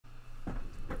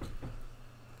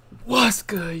What's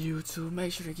good, YouTube?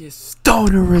 Make sure to get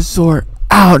Stoner Resort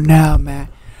out now, man.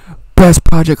 Best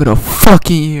project of the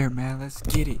fucking year, man. Let's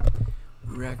get it.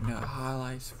 Reacting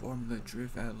highlights, Formula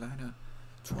Drift Atlanta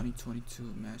 2022,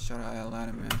 man. Shout out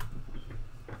Atlanta, man.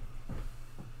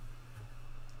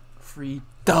 Free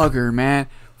Duggar, man.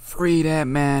 Free that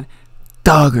man.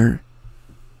 Duggar.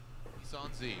 He's on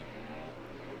Z.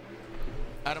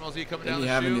 Adam LZ coming down They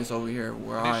the having chute. this over here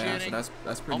where I am, so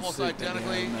that's pretty almost sick.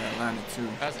 identically in Atlanta too.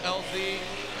 as LZ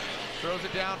throws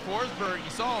it down. Forsberg, you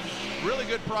saw him, really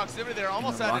good proximity there.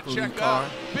 Almost had to check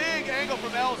up. Big angle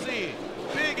from LZ.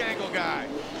 Big angle guy.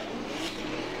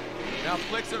 Now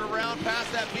flicks it around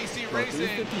past that BC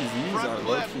Racing front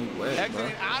clip,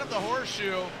 exiting out of the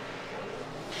horseshoe.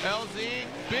 LZ,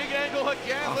 big angle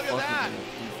again. Look at that.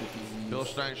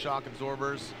 Bilstein shock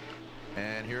absorbers,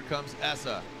 and here comes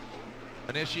Essa.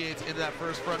 Initiates into that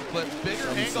first front clip. Bigger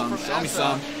angle from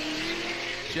Essa.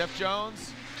 Jeff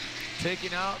Jones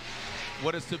taking out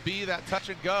what is to be that touch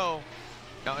and go.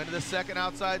 Now into the second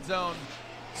outside zone.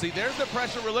 See, there's the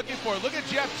pressure we're looking for. Look at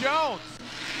Jeff Jones.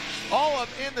 All up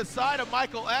in the side of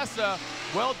Michael Essa.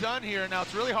 Well done here. Now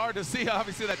it's really hard to see.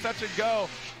 Obviously that touch and go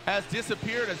has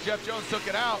disappeared as Jeff Jones took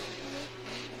it out.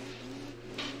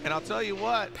 And I'll tell you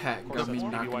what, Pat got me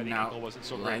knocking out. Wasn't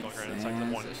so great going right inside the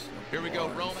one. Here we go,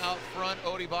 Rome out front.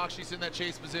 Odie Bakshi's in that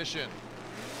chase position.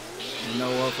 You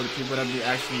know what, for the people that be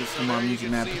actually listening to my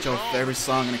music, man, put your favorite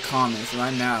song in the comments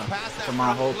right now. For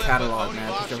my whole catalog,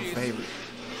 man, put your favorite.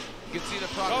 You can see the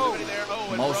proximity there.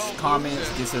 Oh, most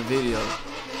comments gets a video.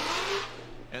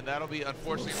 And that'll be,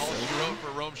 unfortunately, all she wrote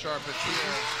for Rome Sharpets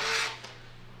here.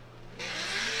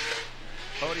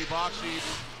 Odie Bakshi.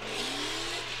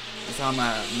 That's how I'm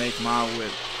gonna make my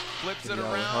whip. Flips it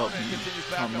around and continues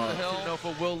back up the hill.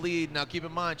 Nova will lead. Now keep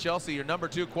in mind, Chelsea, your number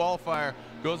 2 qualifier,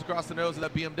 goes across the nose of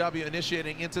that BMW,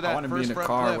 initiating into that first front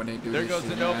clip. When they do there goes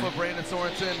the Nova, man. Brandon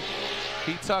Sorensen.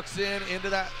 He tucks in into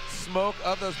that smoke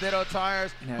of those Nitto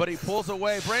tires, but he pulls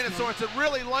away. Brandon Sorensen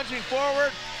really lunging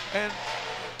forward and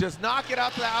does not get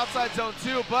out to the outside zone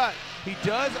 2, but he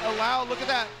does allow, look at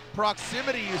that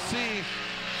proximity you see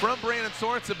from Brandon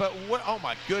Sorensen, but what, oh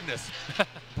my goodness.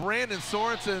 Brandon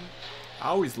Sorensen, I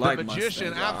always like the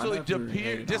magician,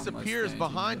 absolutely disappears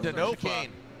behind Danofa.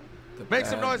 Make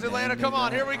some noise, Atlanta. Come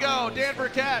on, here we go. Dan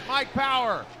Burkett, Mike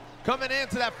Power coming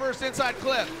into that first inside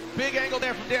clip. Big angle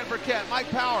there from Dan Burkett.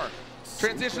 Mike Power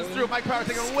transitions through. Mike Power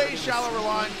taking a way shallower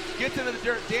line. Gets into the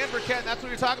dirt. Dan Burkett, and that's what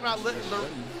you're talking about,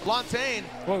 Lantain.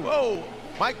 Whoa.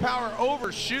 Mike Power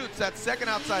overshoots that second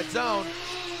outside zone.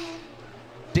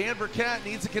 Dan Burkett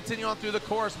needs to continue on through the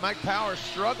course. Mike Power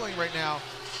struggling right now.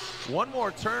 One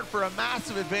more turn for a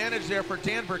massive advantage there for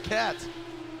Dan Burkett.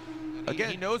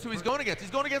 Again, he knows who he's going against.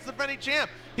 He's going against the defending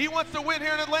champ. He wants to win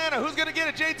here in Atlanta. Who's going to get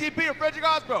it, JTP or Frederick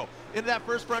Osbo? Into that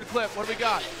first front clip. What do we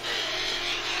got?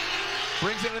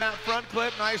 Brings it into that front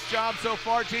clip. Nice job so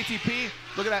far, JTP.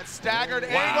 Look at that staggered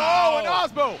angle. Oh, and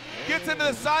Osbo gets into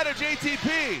the side of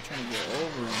JTP. Trying to get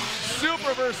over him.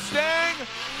 Super Verstang.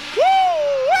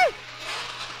 Woo!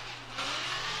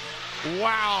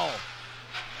 Wow.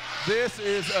 This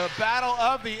is a battle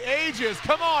of the ages.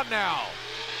 Come on now.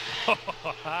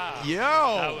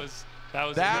 Yo.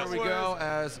 There we go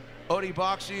as Odie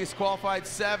Bakshi is qualified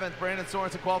 7th. Brandon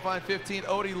Sorensen qualifying 15th.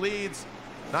 Odie leads.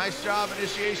 Nice job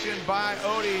initiation by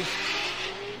Odie.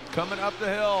 Coming up the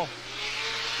hill.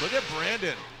 Look at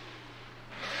Brandon.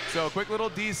 So quick little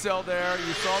decel there.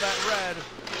 You saw that red.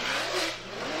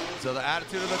 So the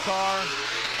attitude of the car.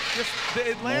 Just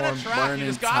the Atlanta track, you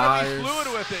just gotta be fluid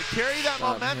with it. Carry that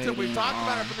momentum. We've talked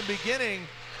about it from the beginning.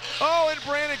 Oh, and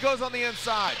Brandon goes on the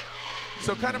inside.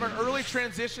 So kind of an early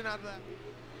transition out of that.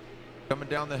 Coming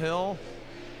down the hill.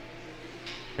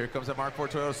 Here comes that Mark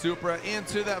IV Toyota Supra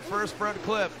into that first front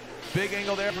clip. Big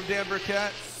angle there from Dan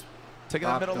Burkett. Taking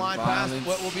that middle line past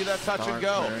what will be that touch and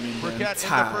go. Burkett in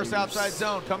the first outside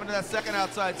zone. Coming to that second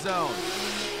outside zone.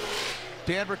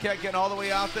 Dan Burkett getting all the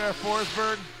way out there.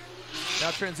 Forsberg. Now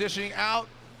transitioning out,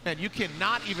 and you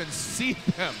cannot even see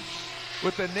them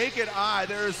with the naked eye.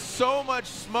 There is so much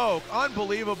smoke,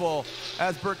 unbelievable,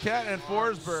 as Burkett and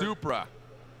Forsberg. Supra,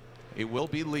 he will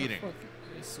be leading.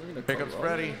 Here comes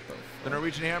Freddie. The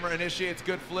Norwegian Hammer initiates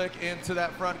good flick into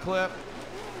that front clip.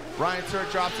 Ryan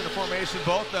Turk drops into formation,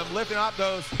 both of them lifting up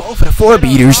those both at 4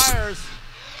 beaters. Tires.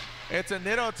 It's a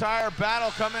Nitto tire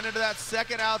battle coming into that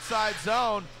second outside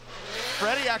zone.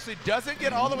 Freddie actually doesn't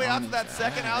get all the way out to that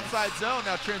second outside zone.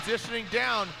 Now transitioning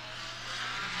down.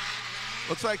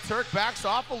 Looks like Turk backs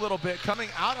off a little bit coming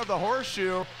out of the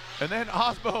horseshoe. And then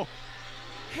Osbo.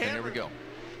 And here we go.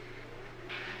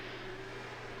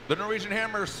 The Norwegian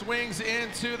Hammer swings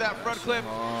into that front clip.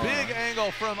 Big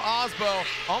angle from Osbo.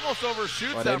 Almost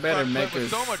overshoots that front clip with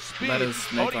so much speed. Let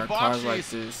us make our cars like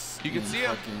Bakshi, this. you can see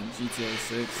him GTA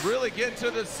 6. really getting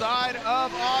to the side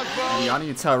of Osbo. Y'all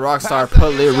need to tell Rockstar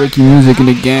put Lit Ricky music in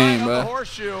the game, bro.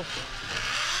 Horseshoe.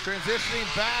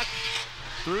 Transitioning back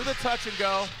through the touch and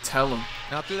go. Tell him.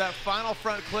 Now through that final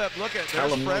front clip. Look at Tell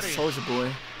there's him, Freddie. Soldier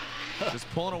Boy.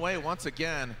 Just pulling away once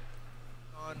again.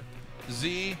 On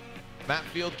Z, Matt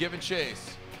Field giving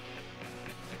chase.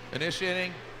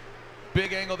 Initiating.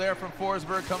 Big angle there from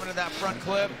Forsberg coming in that front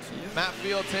clip. Matt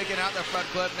Field taking out that front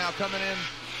clip. Now coming in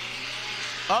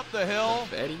up the hill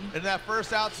in that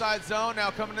first outside zone. Now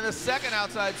coming in the second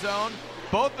outside zone.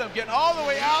 Both of them getting all the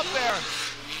way out there.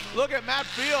 Look at Matt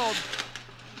Field.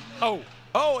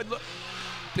 Oh, and look.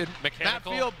 Did Matt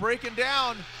Field breaking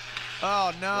down.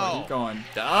 Oh, no. He's going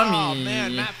dummy. Oh,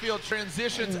 man. Matt Field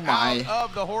transitions out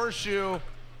of the horseshoe.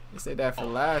 They said that for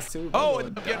last, too. Oh,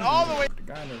 and getting all the way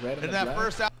in that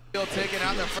first outfield, taking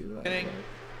out the first inning.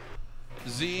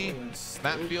 Z,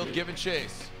 Matt Field giving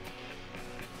chase.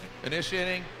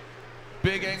 Initiating.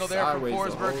 Big angle there from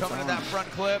Forsberg coming in that front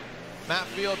clip. Matt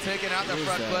Field taking out the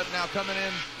front clip. Now coming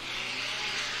in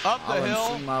up the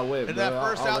hill in that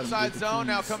first outside zone.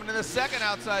 Now coming in the second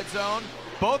outside zone.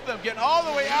 Both of them getting all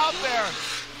the way out there.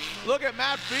 Look at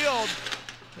Matt Field.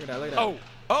 Look at that.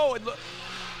 Oh, and look.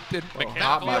 Did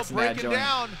Matt Field breaking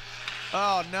down?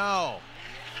 Oh, no.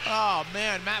 Oh,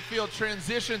 man. Matt Field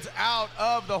transitions out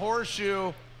of the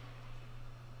horseshoe.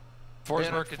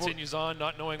 Forsberg continues on,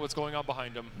 not knowing what's going on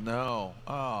behind him. No.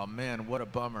 Oh, man, what a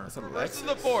bummer. This is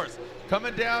the fourth.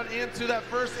 Coming down into that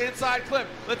first inside clip.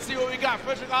 Let's see what we got.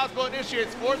 Frederick Osbo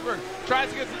initiates. Forsberg tries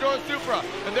to get to North Supra.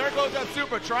 And there goes that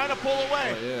Supra trying to pull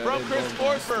away from Chris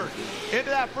Forsberg into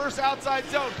that first outside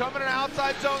zone. Coming in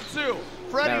outside zone 2.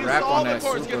 Freddie is all the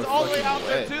course, gets all the way out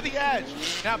there to the edge.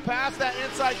 Now past that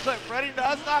inside clip. Freddie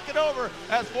does knock it over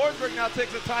as Forsberg now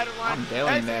takes a tighter line.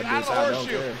 Exit out of the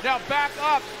horseshoe. Now back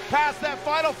up past that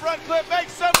final front clip. Make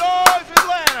some noise,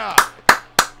 Atlanta!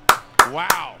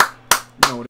 Wow.